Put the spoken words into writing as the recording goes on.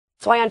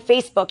That's why on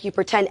Facebook, you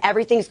pretend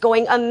everything's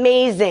going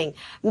amazing.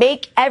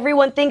 Make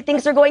everyone think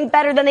things are going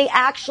better than they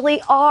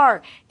actually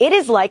are. It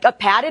is like a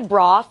padded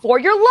bra for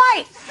your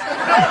life.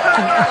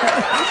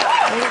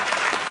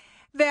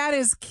 That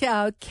is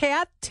Kat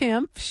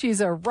Timpf. She's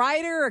a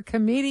writer, a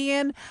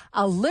comedian,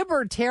 a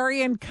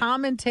libertarian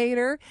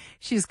commentator.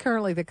 She's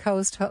currently the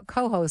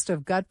co-host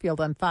of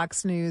Gutfield on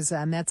Fox News,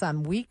 and that's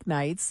on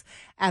weeknights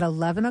at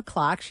 11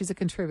 o'clock. She's a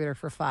contributor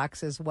for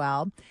Fox as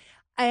well.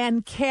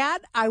 And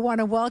Kat, I want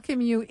to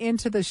welcome you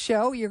into the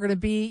show.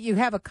 You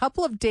have a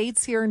couple of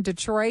dates here in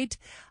Detroit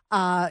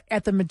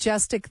at the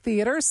Majestic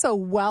Theatre. So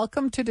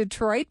welcome to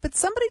Detroit. But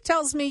somebody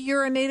tells me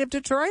you're a native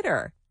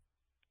Detroiter.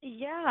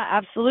 Yeah,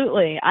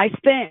 absolutely. I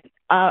spent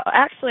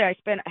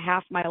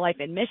half my life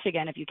in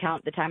Michigan, if you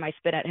count the time I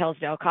spent at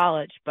Hillsdale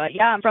College. But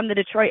yeah, I'm from the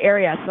Detroit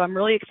area, so I'm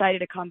really excited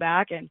to come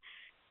back, and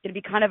it's going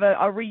to be kind of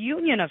a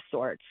reunion of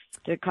sorts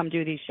to come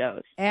do these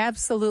shows.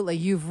 Absolutely.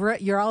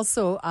 You're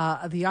also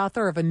the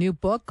author of a new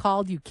book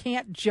called You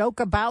Can't Joke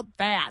About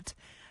That.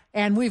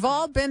 And we've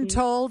all been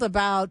told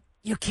about,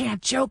 you can't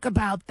joke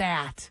about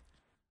that.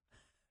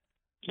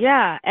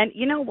 Yeah. And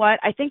you know what?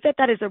 I think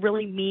that is a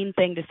really mean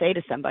thing to say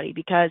to somebody,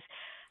 because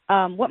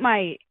what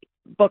my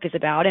book is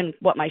about and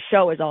what my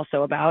show is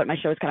also about, my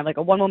show is kind of like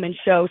a one-woman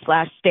show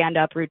 /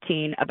 stand-up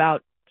routine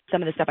about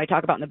some of the stuff I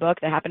talk about in the book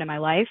that happened in my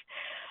life.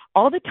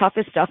 All the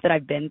toughest stuff that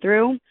I've been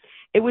through,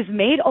 it was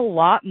made a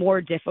lot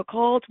more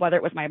difficult, whether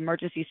it was my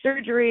emergency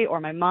surgery or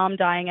my mom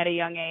dying at a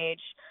young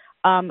age,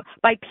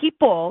 by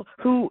people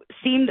who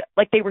seemed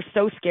like they were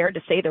so scared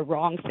to say the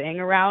wrong thing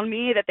around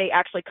me that they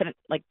actually couldn't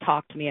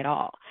talk to me at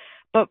all.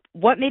 But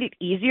what made it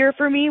easier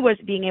for me was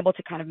being able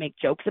to kind of make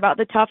jokes about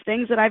the tough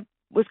things that I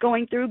was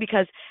going through,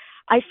 because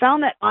I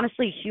found that,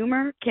 honestly,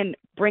 humor can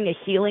bring a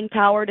healing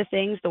power to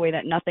things the way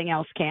that nothing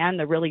else can,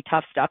 the really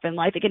tough stuff in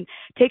life. It can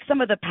take some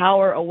of the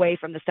power away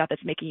from the stuff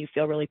that's making you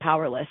feel really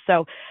powerless.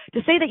 So to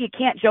say that you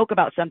can't joke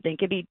about something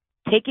could be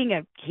taking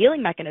a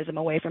healing mechanism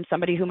away from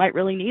somebody who might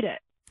really need it.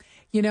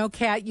 You know,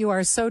 Kat, you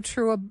are so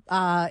true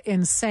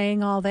in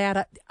saying all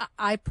that.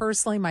 I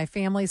personally, my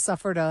family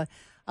suffered a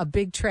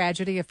big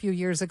tragedy a few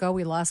years ago.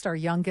 We lost our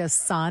youngest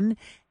son.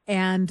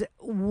 And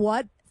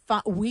what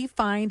we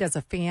find as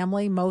a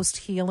family most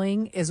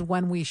healing is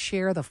when we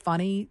share the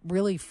funny,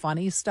 really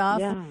funny stuff.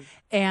 Yeah.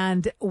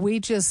 And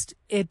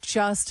it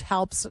just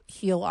helps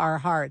heal our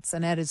hearts.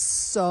 And that is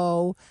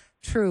so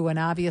true. And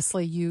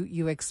obviously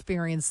you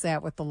experienced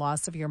that with the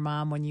loss of your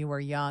mom when you were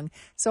young.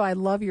 So I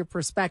love your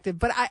perspective.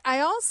 But I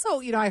also,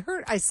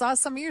 I saw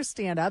some of your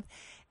stand up,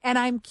 and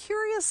I'm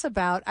curious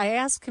about, I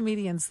ask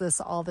comedians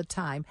this all the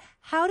time.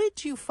 How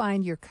did you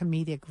find your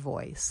comedic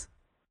voice?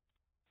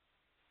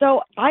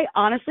 So I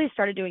honestly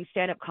started doing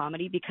stand-up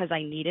comedy because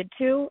I needed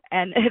to,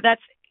 and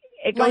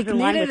it goes in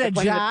line with the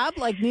point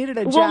of needed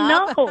a job?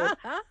 job? Well,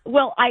 no.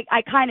 Well,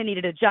 I kind of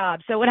needed a job.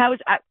 So when I was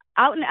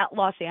out in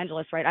Los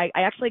Angeles, right,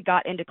 I actually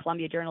got into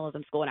Columbia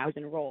Journalism School, and I was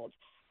enrolled.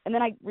 And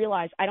then I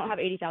realized I don't have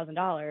 $80,000,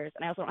 and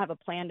I also don't have a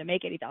plan to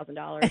make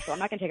 $80,000, so I'm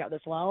not going to take out this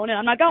loan, and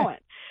I'm not going.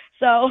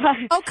 So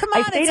oh, come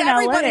on,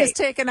 everybody's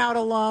taking out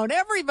a loan.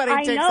 Everybody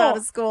takes out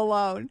a school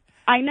loan.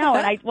 I know.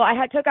 And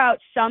I took out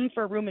some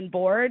for room and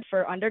board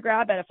for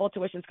undergrad at a full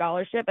tuition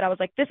scholarship, but I was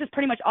like, this is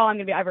pretty much all I'm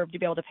going to be ever to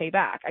be able to pay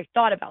back. I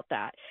thought about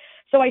that.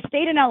 So I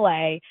stayed in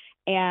LA,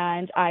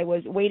 and I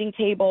was waiting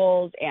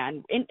tables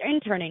and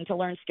interning to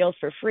learn skills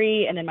for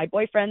free. And then my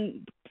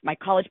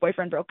college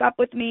boyfriend broke up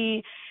with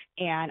me,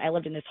 and I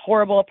lived in this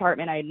horrible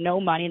apartment. I had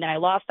no money, and then I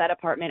lost that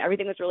apartment.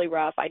 Everything was really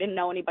rough. I didn't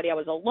know anybody. I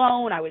was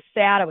alone. I was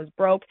sad. I was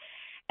broke.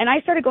 And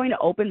I started going to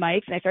open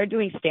mics, and I started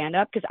doing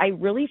stand-up because I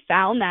really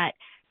found that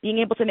being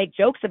able to make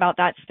jokes about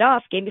that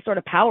stuff gave me sort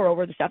of power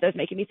over the stuff that was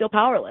making me feel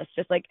powerless,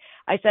 just like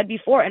I said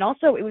before. And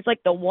also, it was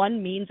like the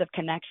one means of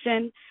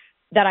connection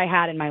that I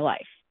had in my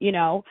life,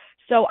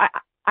 So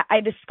I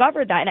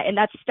discovered that, and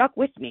that stuck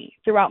with me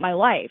throughout my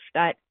life,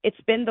 that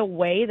it's been the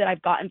way that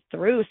I've gotten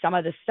through some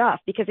of this stuff.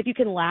 Because if you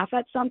can laugh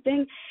at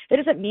something, that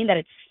doesn't mean that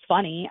it's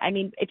funny. I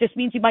mean, it just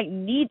means you might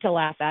need to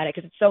laugh at it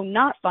because it's so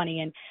not funny.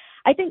 And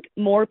I think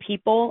more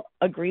people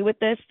agree with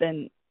this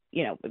than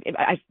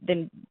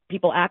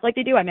people act like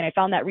they do. I mean, I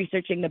found that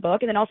researching the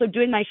book, and then also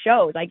doing my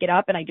shows. I get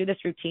up and I do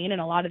this routine, and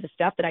a lot of the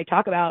stuff that I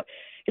talk about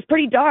is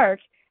pretty dark,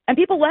 and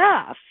people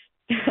laugh.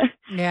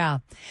 Yeah.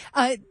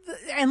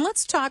 And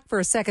let's talk for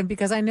a second,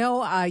 because I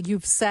know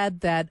you've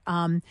said that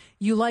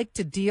you like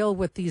to deal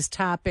with these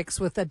topics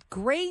with a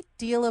great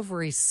deal of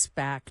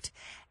respect.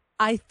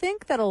 I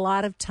think that a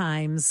lot of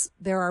times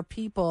there are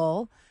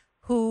people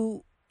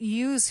who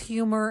use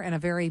humor in a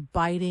very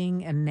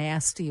biting and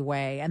nasty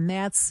way. And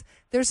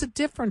there's a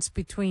difference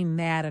between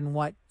that and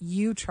what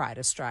you try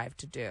to strive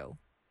to do.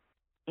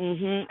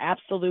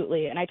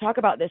 Absolutely. And I talk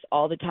about this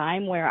all the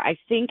time, where I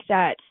think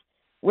that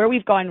where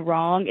we've gone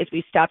wrong is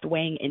we stopped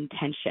weighing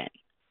intention.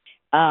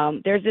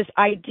 There's this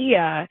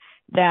idea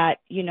that,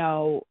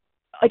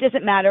 it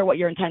doesn't matter what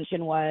your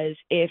intention was.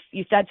 If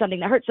you said something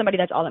that hurt somebody,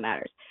 that's all that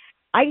matters.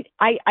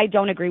 I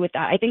don't agree with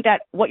that. I think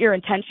that what your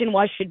intention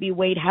was should be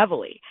weighed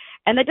heavily.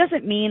 And that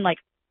doesn't mean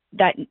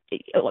that,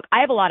 look,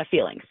 I have a lot of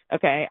feelings,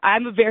 okay?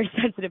 I'm a very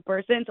sensitive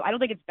person, so I don't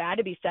think it's bad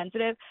to be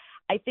sensitive.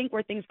 I think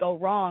where things go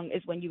wrong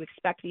is when you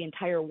expect the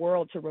entire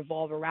world to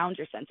revolve around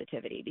your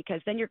sensitivity, because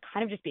then you're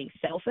kind of just being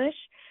selfish.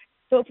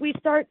 So if we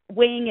start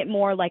weighing it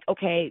more like,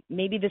 okay,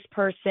 maybe this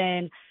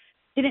person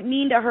didn't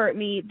mean to hurt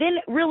me, then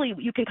really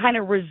you can kind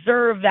of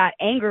reserve that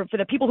anger for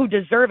the people who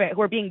deserve it,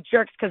 who are being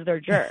jerks because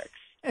they're jerks.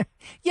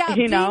 Yeah,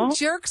 you know? being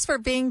jerks for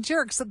being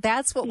jerks.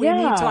 That's what we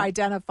need to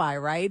identify,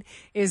 right?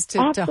 Is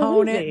to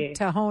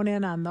hone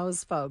in on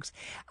those folks.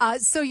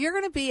 So you're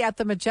going to be at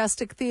the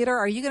Majestic Theatre.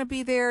 Are you going to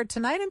be there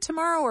tonight and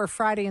tomorrow, or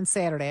Friday and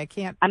Saturday?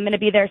 I'm going to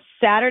be there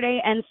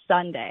Saturday and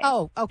Sunday.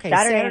 Oh, okay.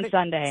 Saturday and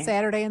Sunday.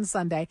 Saturday and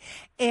Sunday.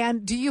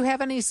 And do you have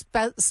any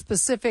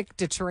specific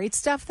Detroit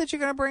stuff that you're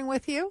going to bring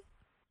with you?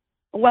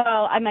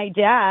 Well, my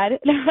dad.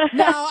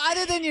 No,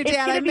 other than your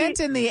dad, I meant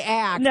in the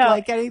act,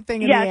 like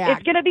anything in the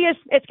act.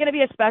 It's gonna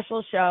be a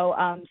special show,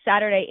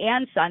 Saturday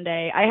and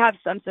Sunday. I have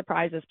some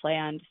surprises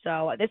planned.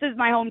 So this is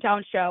my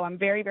hometown show. I'm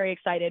very, very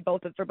excited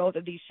for both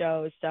of these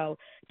shows. So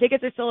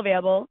tickets are still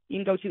available.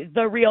 You can go to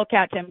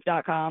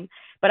therealkattimpf.com.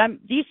 But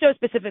these shows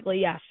specifically,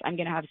 yes, I'm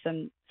gonna have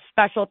some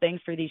special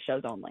things for these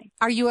shows only.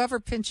 Are you ever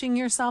pinching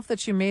yourself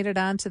that you made it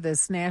onto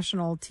this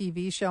national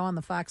TV show on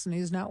the Fox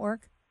News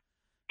Network?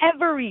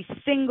 Every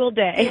single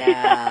day.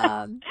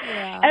 Yeah.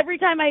 Every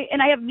time I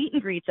have meet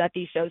and greets at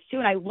these shows too,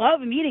 and I love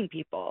meeting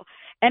people.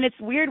 And it's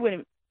weird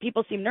when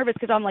people seem nervous,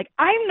 because I'm like,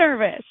 I'm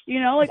nervous,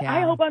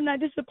 I hope I'm not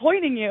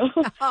disappointing you.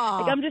 Like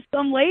I'm just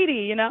some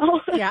lady,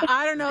 Yeah,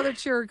 I don't know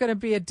that you're going to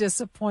be a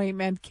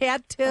disappointment.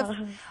 Kat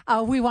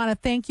Timpf, we want to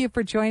thank you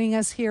for joining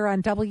us here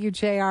on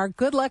WJR.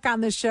 Good luck on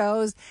the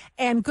shows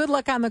and good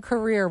luck on the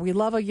career. We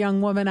love a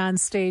young woman on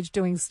stage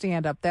doing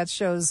stand-up. That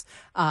shows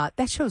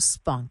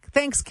spunk.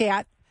 Thanks,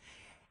 Kat.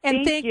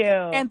 And thank you.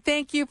 And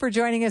thank you for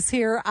joining us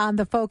here on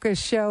The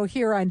Focus Show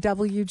here on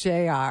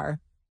WJR.